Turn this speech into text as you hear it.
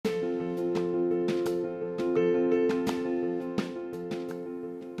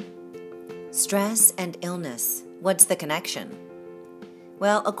Stress and illness. What's the connection?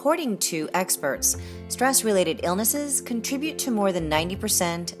 Well, according to experts, stress-related illnesses contribute to more than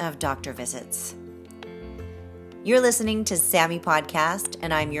 90% of doctor visits. You're listening to Sammy Podcast,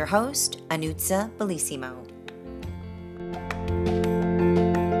 and I'm your host, Anutsa Bellissimo.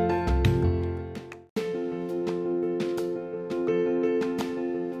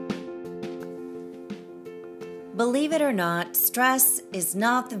 Believe it or not, stress is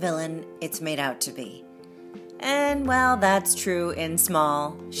not the villain it's made out to be. And well, that's true in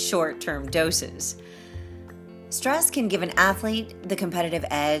small, short-term doses. Stress can give an athlete the competitive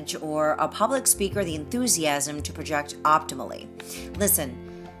edge or a public speaker the enthusiasm to project optimally.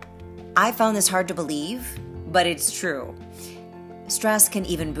 Listen, I found this hard to believe, but it's true. Stress can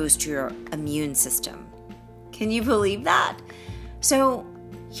even boost your immune system. Can you believe that? So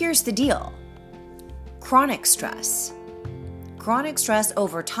here's the deal. Chronic stress. Chronic stress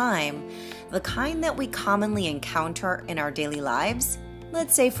over time, the kind that we commonly encounter in our daily lives,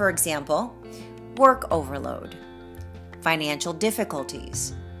 let's say, for example, work overload, financial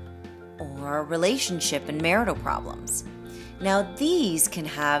difficulties, or relationship and marital problems. Now, these can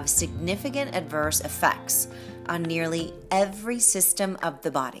have significant adverse effects on nearly every system of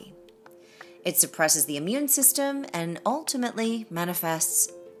the body. It suppresses the immune system and ultimately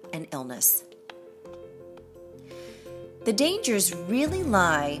manifests an illness. The dangers really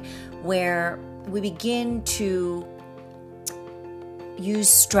lie where we begin to use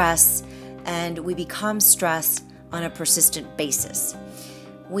stress and we become stressed on a persistent basis.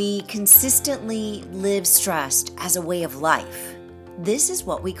 We consistently live stressed as a way of life. This is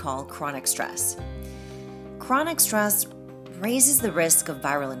what we call chronic stress. Chronic stress raises the risk of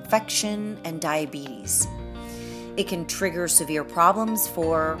viral infection and diabetes. It can trigger severe problems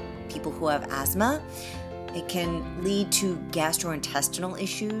for people who have asthma. It can lead to gastrointestinal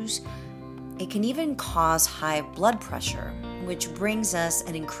issues. It can even cause high blood pressure, which brings us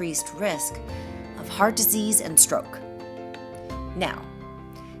an increased risk of heart disease and stroke. Now,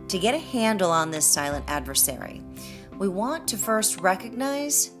 to get a handle on this silent adversary, we want to first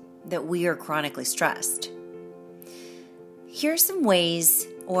recognize that we are chronically stressed. Here's some ways,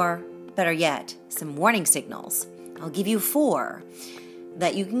 or better yet, some warning signals. I'll give you 4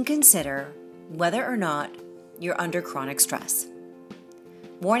 that you can consider whether or not you're under chronic stress.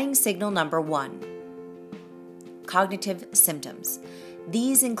 Warning signal number 1, cognitive symptoms.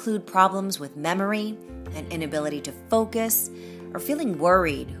 These include problems with memory and inability to focus, or feeling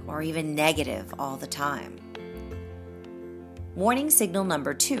worried or even negative all the time. Warning signal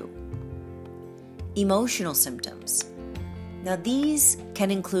number 2, emotional symptoms. Now, these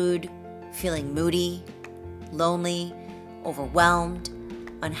can include feeling moody, lonely, overwhelmed,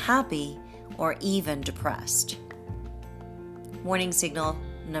 unhappy, or even depressed. Warning signal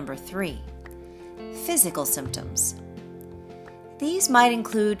number 3, physical symptoms. These might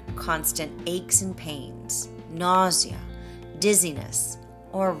include constant aches and pains, nausea, dizziness,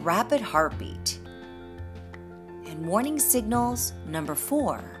 or rapid heartbeat. And warning signals number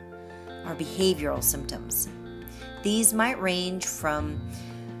 4 are behavioral symptoms. These might range from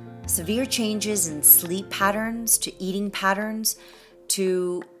severe changes in sleep patterns to eating patterns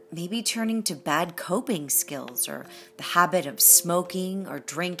to maybe turning to bad coping skills or the habit of smoking or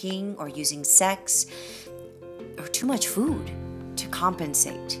drinking or using sex or too much food to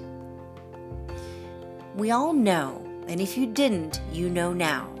compensate. We all know, and if you didn't, you know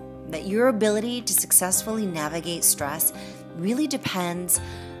now, that your ability to successfully navigate stress really depends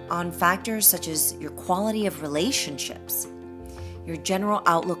on factors such as your quality of relationships, your general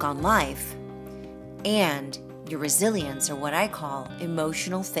outlook on life, and your resilience, or what I call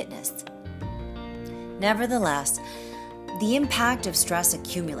emotional fitness. Nevertheless, the impact of stress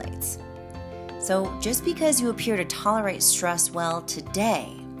accumulates. So just because you appear to tolerate stress well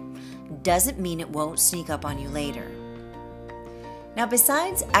today doesn't mean it won't sneak up on you later. Now,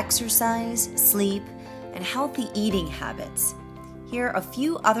 besides exercise, sleep, and healthy eating habits, here are a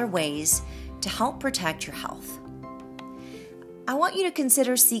few other ways to help protect your health. I want you to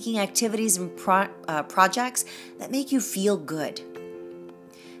consider seeking activities and projects that make you feel good.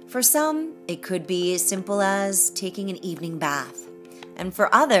 For some, it could be as simple as taking an evening bath. And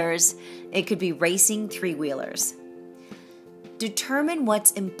for others, it could be racing 3-wheelers. Determine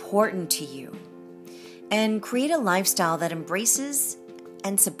what's important to you and create a lifestyle that embraces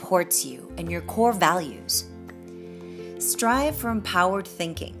and supports you and your core values. Strive for empowered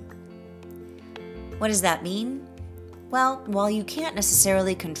thinking. What does that mean? Well, while you can't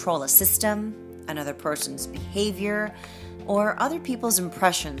necessarily control a system, another person's behavior, or other people's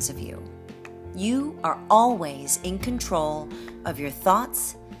impressions of you, you are always in control of your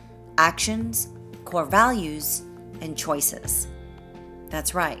thoughts actions, core values, and choices.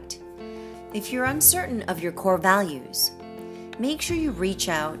 That's right. If you're uncertain of your core values, make sure you reach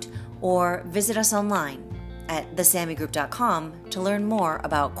out or visit us online at thesammygroup.com to learn more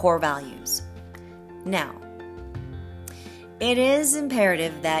about core values. Now, it is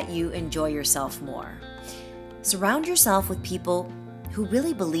imperative that you enjoy yourself more. Surround yourself with people who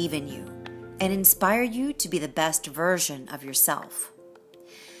really believe in you and inspire you to be the best version of yourself.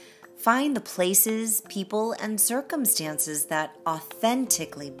 Find the places, people, and circumstances that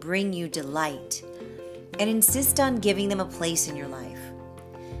authentically bring you delight and insist on giving them a place in your life.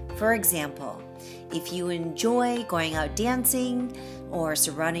 For example, if you enjoy going out dancing or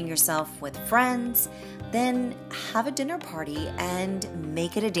surrounding yourself with friends, then have a dinner party and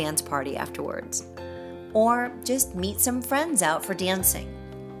make it a dance party afterwards. Or just meet some friends out for dancing.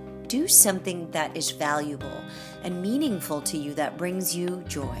 Do something that is valuable and meaningful to you that brings you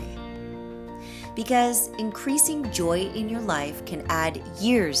joy. Because increasing joy in your life can add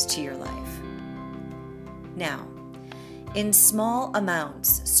years to your life. Now, in small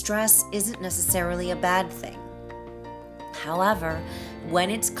amounts, stress isn't necessarily a bad thing. However, when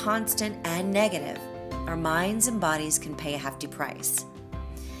it's constant and negative, our minds and bodies can pay a hefty price.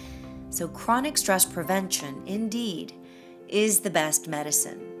 So chronic stress prevention, indeed, is the best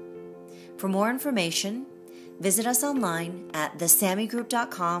medicine. For more information, visit us online at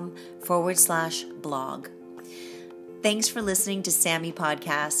thesammygroup.com/blog. Thanks for listening to Sammy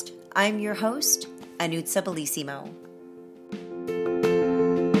Podcast. I'm your host, Anutsa Bellissimo.